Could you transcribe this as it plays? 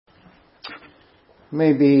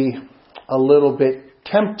may be a little bit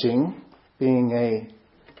tempting, being a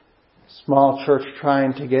small church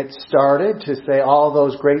trying to get started, to say all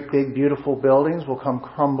those great big beautiful buildings will come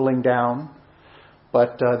crumbling down.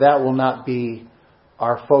 But that will not be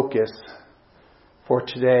our focus for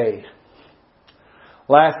today.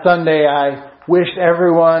 Last Sunday I wished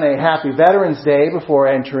everyone a happy Veterans Day before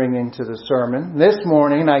entering into the sermon. This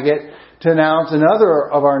morning I get to announce another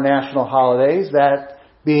of our national holidays, that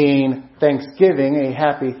being Thanksgiving. A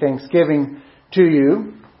happy Thanksgiving to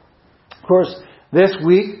you. Of course, this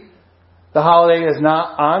week the holiday is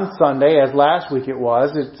not on Sunday as last week it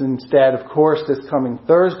was. It's instead, of course, this coming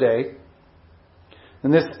Thursday.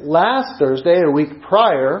 And this last Thursday, a week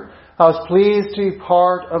prior, I was pleased to be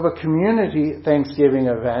part of a community Thanksgiving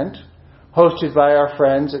event hosted by our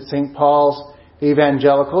friends at St. Paul's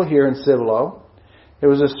Evangelical here in Cibolo. It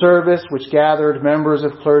was a service which gathered members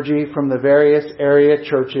of clergy from the various area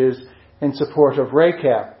churches in support of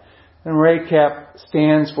RACAP. And RACAP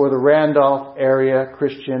stands for the Randolph Area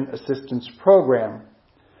Christian Assistance Program.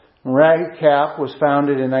 RACAP was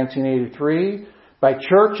founded in 1983 by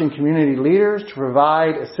church and community leaders to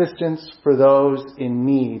provide assistance for those in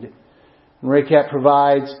need. And RACAP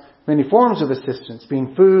provides many forms of assistance,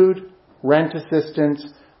 being food, rent assistance,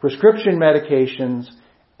 prescription medications,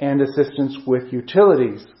 and assistance with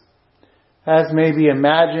utilities. As may be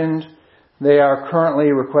imagined, they are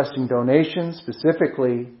currently requesting donations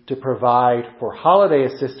specifically to provide for holiday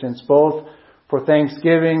assistance, both for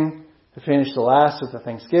Thanksgiving, to finish the last of the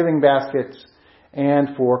Thanksgiving baskets,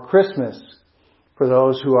 and for Christmas, for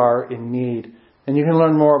those who are in need. And you can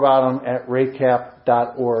learn more about them at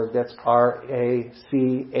racap.org. That's racap.org,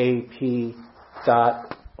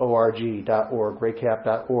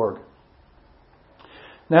 racap.org.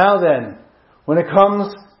 Now then, when it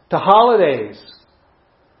comes to holidays,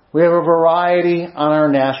 we have a variety on our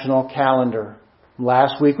national calendar.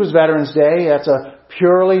 Last week was Veterans Day. That's a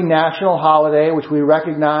purely national holiday which we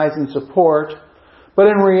recognize and support, but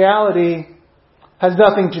in reality has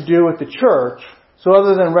nothing to do with the church. So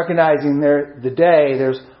other than recognizing the day,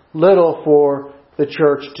 there's little for the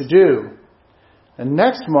church to do. And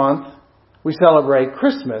next month, we celebrate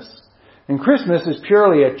Christmas. And Christmas is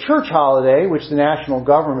purely a church holiday, which the national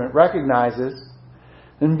government recognizes.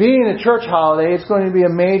 And being a church holiday, it's going to be a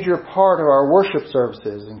major part of our worship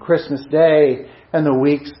services on Christmas Day and the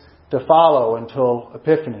weeks to follow until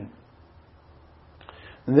Epiphany.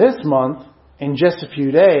 And this month, in just a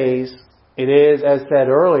few days, it is, as said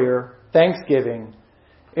earlier, Thanksgiving.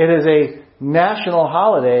 It is a national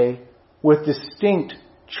holiday with distinct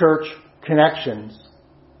church connections.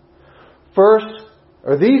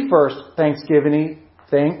 The first Thanksgiving,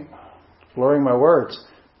 blurring my words,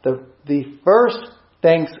 the first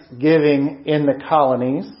Thanksgiving in the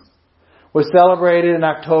colonies was celebrated in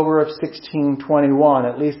October of 1621.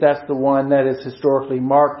 At least that's the one that is historically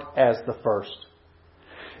marked as the first.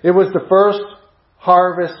 It was the first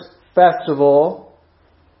harvest festival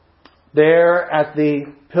there at the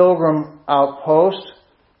Pilgrim Outpost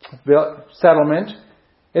settlement.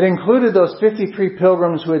 It included those 53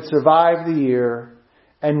 pilgrims who had survived the year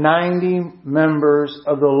and 90 members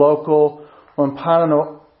of the local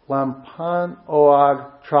Wampanoag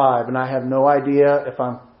tribe. And I have no idea if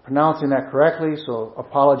I'm pronouncing that correctly, so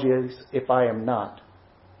apologies if I am not.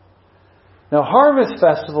 Now, harvest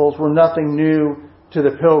festivals were nothing new to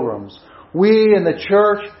the pilgrims. We in the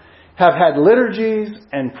church have had liturgies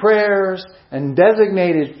and prayers and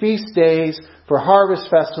designated feast days for harvest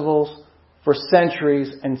festivals for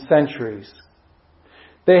centuries and centuries.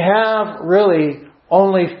 They have really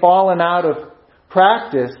only fallen out of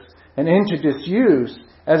practice and into disuse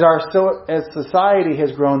as society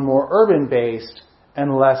has grown more urban-based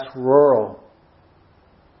and less rural.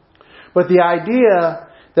 But the idea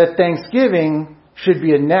that Thanksgiving should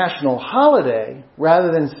be a national holiday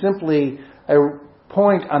rather than simply a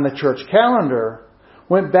point on the church calendar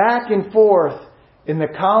went back and forth in the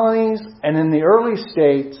colonies and in the early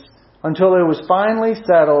states until it was finally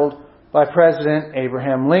settled by President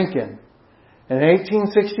Abraham Lincoln. In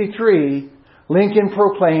 1863, Lincoln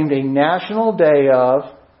proclaimed a national day of,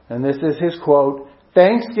 and this is his quote,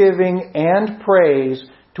 "Thanksgiving and praise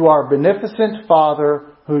to our beneficent Father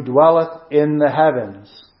who dwelleth in the heavens,"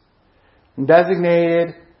 and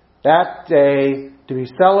designated that day to be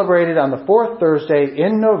celebrated on the fourth Thursday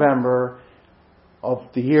in November of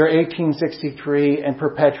the year 1863 and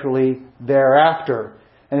perpetually thereafter.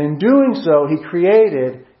 And in doing so, he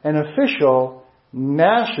created an official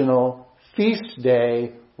national feast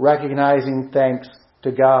day recognizing thanks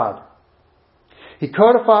to God. He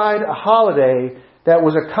codified a holiday that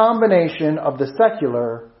was a combination of the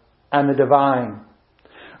secular and the divine.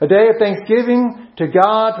 A day of thanksgiving to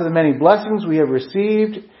God for the many blessings we have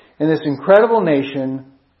received in this incredible nation,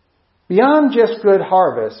 beyond just good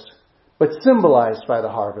harvest, but symbolized by the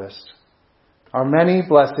harvest. Our many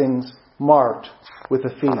blessings marked with a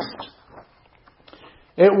feast.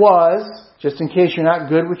 It was, just in case you're not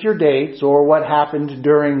good with your dates or what happened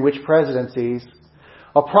during which presidencies,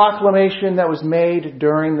 a proclamation that was made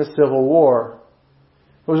during the Civil War.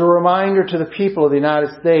 It was a reminder to the people of the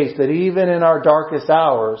United States that even in our darkest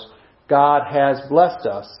hours, God has blessed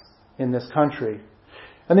us in this country.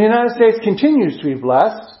 And the United States continues to be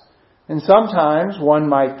blessed, and sometimes one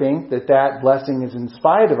might think that that blessing is in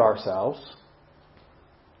spite of ourselves.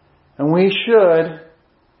 And we should,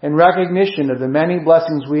 in recognition of the many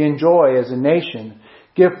blessings we enjoy as a nation,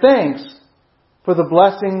 give thanks for the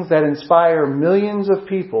blessings that inspire millions of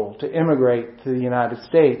people to immigrate to the United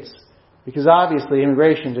States. Because obviously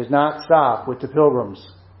immigration does not stop with the pilgrims.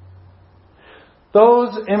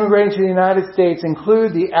 Those immigrating to the United States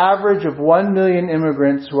include the average of 1 million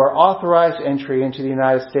immigrants who are authorized entry into the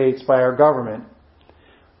United States by our government,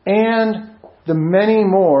 and the many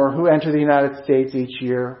more who enter the United States each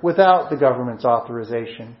year without the government's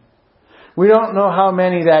authorization. We don't know how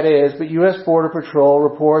many that is, but U.S. Border Patrol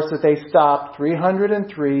reports that they stopped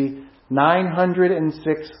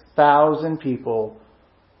 303,916 people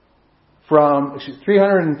from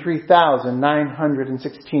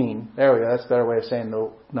 303,916. There we go. That's a better way of saying the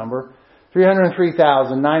number.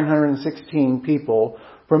 303,916 people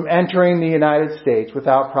from entering the United States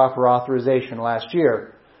without proper authorization last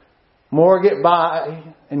year. More get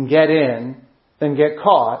by and get in than get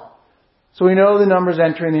caught. So we know the numbers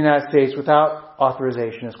entering the United States without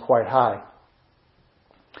authorization is quite high.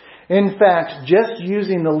 In fact, just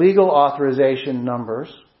using the legal authorization numbers,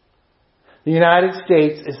 the United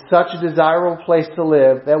States is such a desirable place to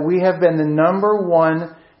live that we have been the number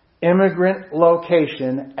one immigrant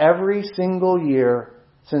location every single year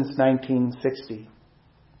since 1960.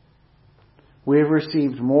 We have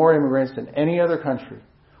received more immigrants than any other country.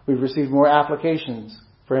 We've received more applications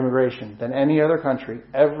for immigration than any other country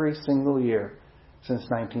every single year since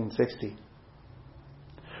 1960.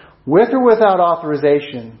 With or without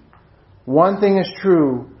authorization, one thing is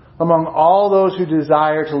true among all those who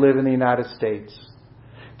desire to live in the United States.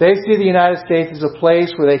 They see the United States as a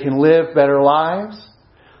place where they can live better lives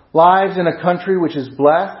in a country which is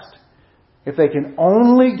blessed. If they can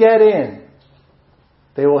only get in,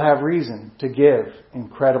 they will have reason to give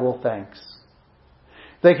incredible thanks.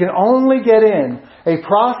 They can only get in, a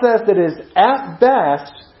process that is at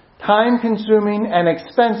best time-consuming and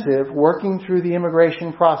expensive, working through the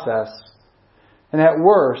immigration process, and at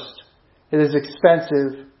worst, it is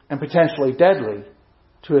expensive and potentially deadly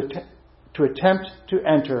to attempt to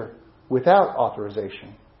enter without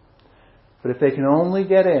authorization. But if they can only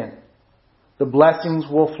get in, the blessings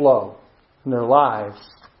will flow and their lives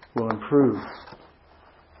will improve.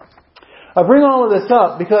 I bring all of this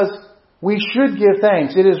up because we should give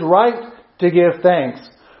thanks. It is right to give thanks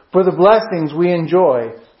for the blessings we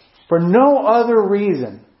enjoy for no other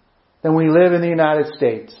reason than we live in the United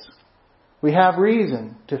States. We have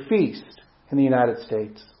reason to feast in the United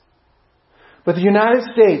States. But the United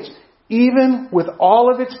States, even with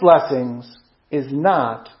all of its blessings, is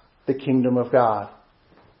not the kingdom of God.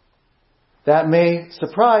 That may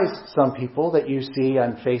surprise some people that you see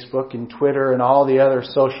on Facebook and Twitter and all the other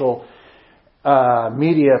social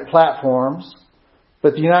media platforms.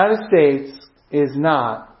 But the United States is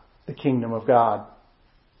not the kingdom of God.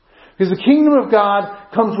 Because the kingdom of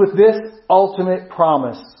God comes with this ultimate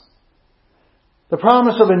promise. The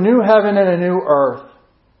promise of a new heaven and a new earth.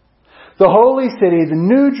 The holy city, the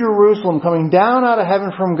new Jerusalem coming down out of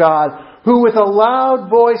heaven from God, who with a loud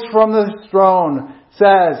voice from the throne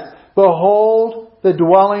says, "Behold, the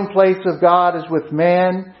dwelling place of God is with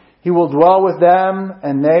man. He will dwell with them,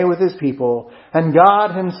 and they with his people. And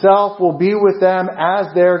God himself will be with them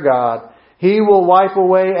as their God. He will wipe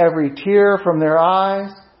away every tear from their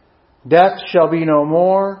eyes. Death shall be no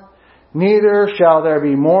more. Neither shall there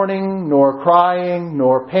be mourning, nor crying,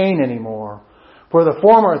 nor pain anymore. For the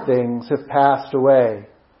former things have passed away.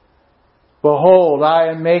 Behold, I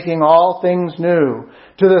am making all things new.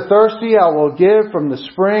 To the thirsty I will give from the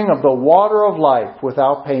spring of the water of life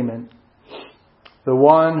without payment. The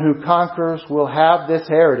one who conquers will have this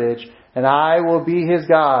heritage, and I will be his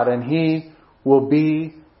God, and he will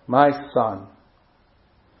be my son."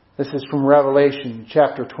 This is from Revelation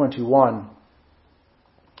chapter 21.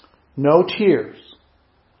 No tears,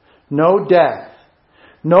 no death,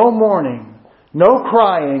 no mourning, no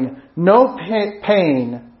crying, no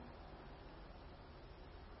pain.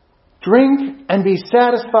 Drink and be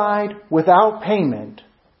satisfied without payment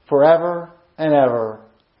forever and ever.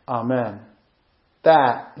 Amen.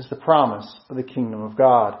 That is the promise of the kingdom of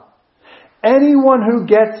God. Anyone who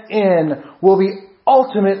gets in will be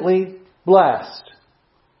ultimately blessed.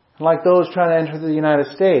 Like those trying to enter the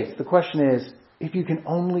United States, the question is, if you can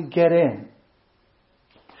only get in.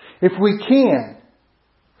 If we can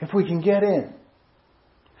get in.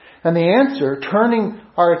 And the answer, turning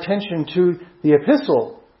our attention to the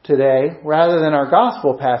epistle today, rather than our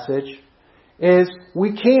gospel passage, is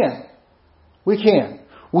we can. We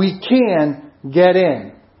can get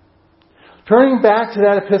in. Turning back to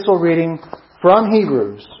that epistle reading from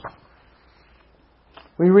Hebrews,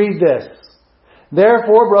 we read this.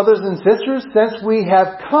 Therefore, brothers and sisters, since we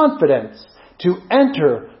have confidence to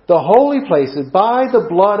enter the holy places by the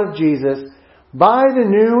blood of Jesus, by the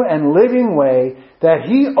new and living way that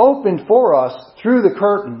He opened for us through the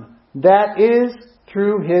curtain, that is,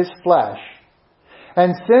 through His flesh.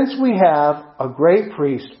 And since we have a great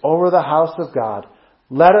priest over the house of God,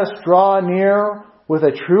 let us draw near with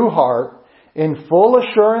a true heart, in full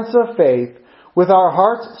assurance of faith, with our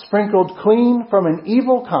hearts sprinkled clean from an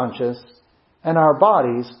evil conscience, and our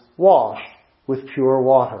bodies washed with pure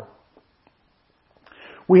water.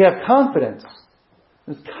 We have confidence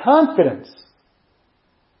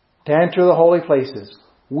to enter the holy places.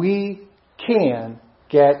 We can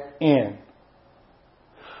get in.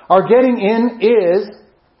 Our getting in is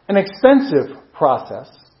an expensive process,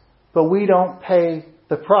 but we don't pay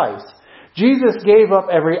the price. Jesus gave up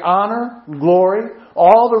every honor, glory,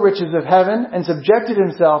 all the riches of heaven, and subjected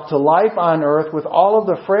Himself to life on earth with all of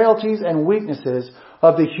the frailties and weaknesses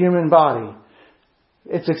of the human body.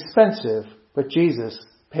 It's expensive, but Jesus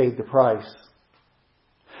paid the price.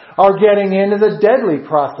 Our getting in is a deadly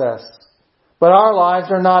process, but our lives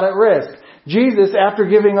are not at risk. Jesus, after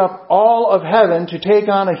giving up all of heaven to take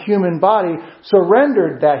on a human body,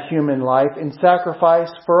 surrendered that human life in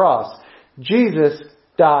sacrifice for us. Jesus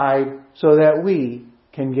died so that we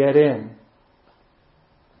can get in.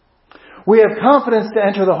 We have confidence to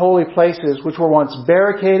enter the holy places which were once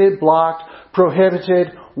barricaded, blocked, prohibited,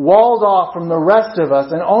 walled off from the rest of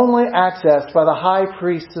us, and only accessed by the high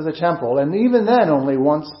priests of the temple, and even then only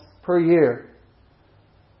once per year.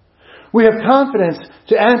 We have confidence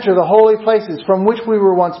to enter the holy places from which we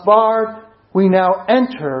were once barred. We now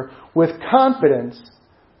enter with confidence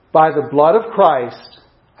by the blood of Christ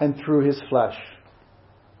and through His flesh.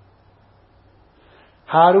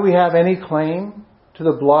 How do we have any claim to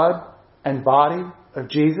the blood and body of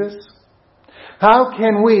Jesus? How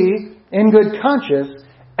can we, in good conscience,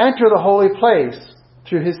 enter the holy place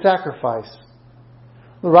through His sacrifice?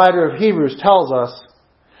 The writer of Hebrews tells us,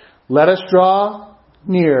 let us draw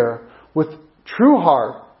near with true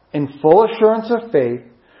heart in full assurance of faith,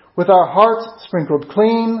 with our hearts sprinkled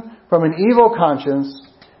clean from an evil conscience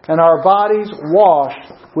and our bodies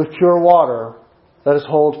washed with pure water. Let us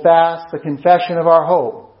hold fast the confession of our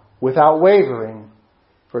hope without wavering,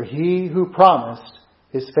 for He who promised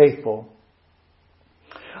is faithful.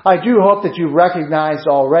 I do hope that you've recognized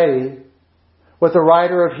already what the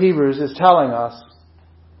writer of Hebrews is telling us,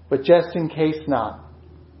 but just in case not,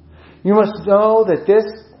 you must know that this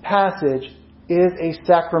passage is a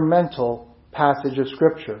sacramental passage of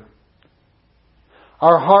Scripture.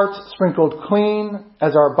 Our hearts sprinkled clean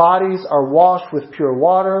as our bodies are washed with pure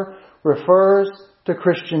water refers to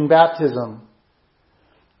Christian baptism.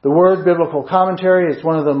 The Word Biblical Commentary is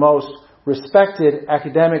one of the most respected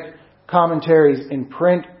academic commentaries in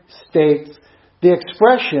print, states the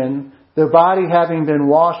expression, the body having been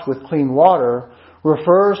washed with clean water,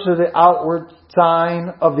 refers to the outward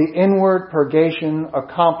sign of the inward purgation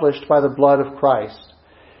accomplished by the blood of Christ.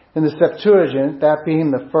 In the Septuagint, that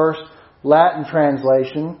being the first Latin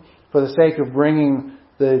translation for the sake of bringing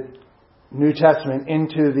the New Testament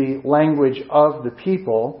into the language of the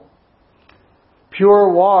people,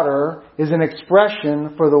 pure water is an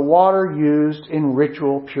expression for the water used in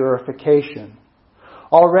ritual purification.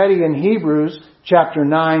 Already in Hebrews chapter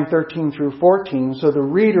 9, 13 through 14, so the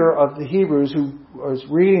reader of the Hebrews who was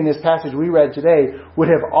reading this passage we read today would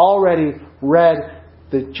have already read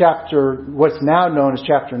the chapter, what's now known as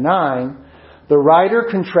chapter 9. The writer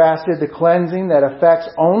contrasted the cleansing that affects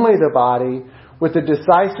only the body with the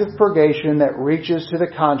decisive purgation that reaches to the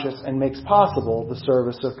conscience and makes possible the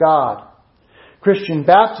service of God. Christian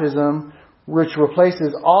baptism, which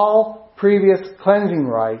replaces all previous cleansing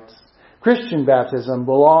rites, Christian baptism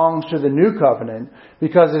belongs to the new covenant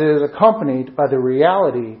because it is accompanied by the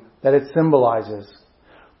reality that it symbolizes.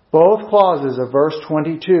 Both clauses of verse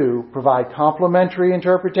 22 provide complementary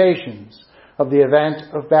interpretations of the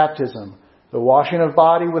event of baptism. The washing of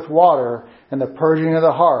body with water and the purging of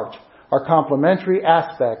the heart are complementary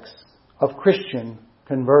aspects of Christian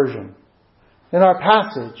conversion. In our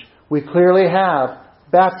passage, we clearly have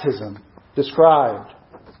baptism described.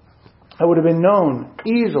 It would have been known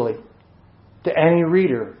easily to any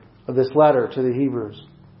reader of this letter to the Hebrews.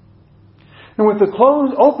 And with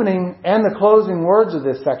the opening and the closing words of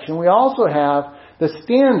this section, we also have the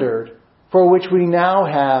standard for which we now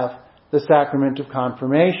have the sacrament of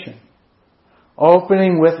confirmation.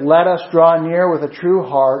 Opening with, "Let us draw near with a true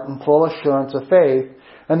heart and full assurance of faith,"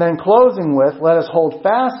 and then closing with, "Let us hold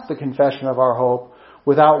fast the confession of our hope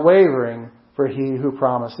without wavering, for he who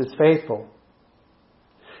promised is faithful."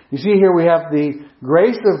 You see here we have the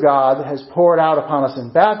grace of God that has poured out upon us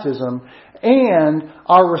in baptism, and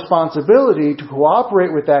our responsibility to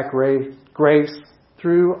cooperate with that grace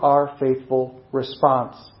through our faithful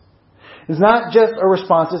response. It's not just a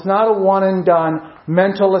response. It's not a one and done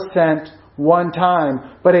mental assent one time,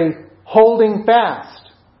 but a holding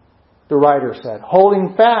fast, the writer said.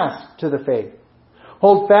 Holding fast to the faith.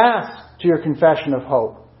 Hold fast to your confession of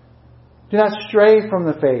hope. Do not stray from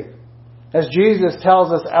the faith. As Jesus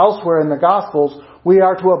tells us elsewhere in the Gospels, we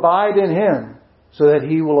are to abide in Him so that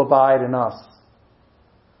He will abide in us.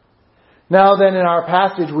 Now then, in our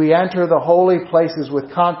passage, we enter the holy places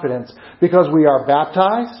with confidence because we are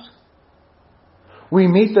baptized, we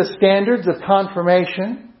meet the standards of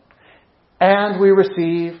confirmation, and we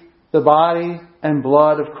receive the body and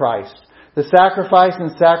blood of Christ, the sacrifice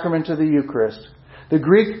and sacrament of the Eucharist, the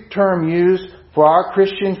Greek term used for our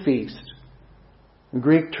Christian feast, the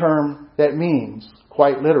Greek term that means,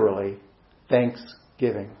 quite literally,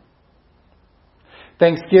 thanksgiving.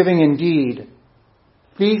 Thanksgiving indeed,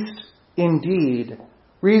 feast indeed,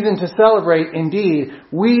 reason to celebrate indeed.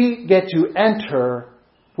 We get to enter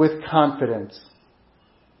with confidence.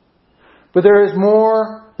 But there is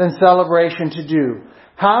more than celebration to do.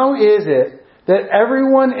 How is it that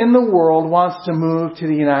everyone in the world wants to move to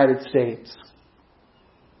the United States?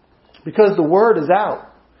 Because the word is out.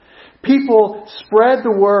 People spread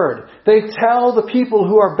the word. They tell the people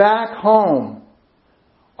who are back home.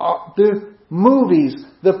 The movies,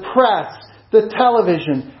 the press, the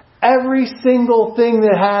television, every single thing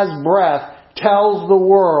that has breath tells the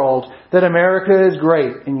world that America is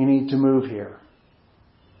great and you need to move here.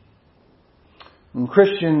 And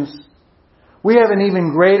Christians, we have an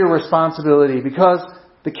even greater responsibility because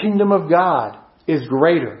the kingdom of God is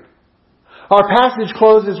greater. Our passage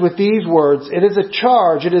closes with these words. It is a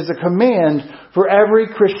charge, it is a command for every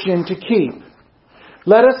Christian to keep.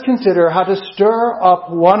 Let us consider how to stir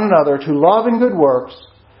up one another to love and good works,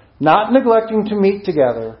 not neglecting to meet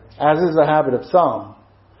together, as is the habit of some,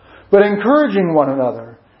 but encouraging one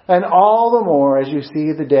another, and all the more as you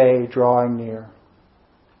see the day drawing near.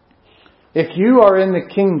 If you are in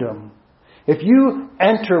the kingdom, if you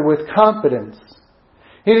enter with confidence,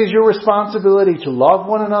 it is your responsibility to love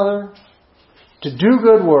one another, to do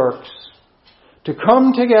good works, to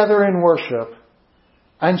come together in worship,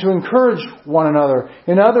 and to encourage one another.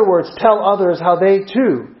 In other words, tell others how they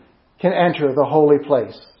too can enter the holy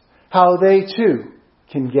place, how they too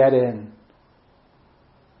can get in,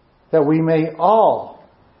 that we may all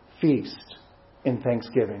feast in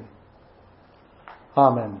thanksgiving.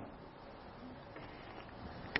 Amen.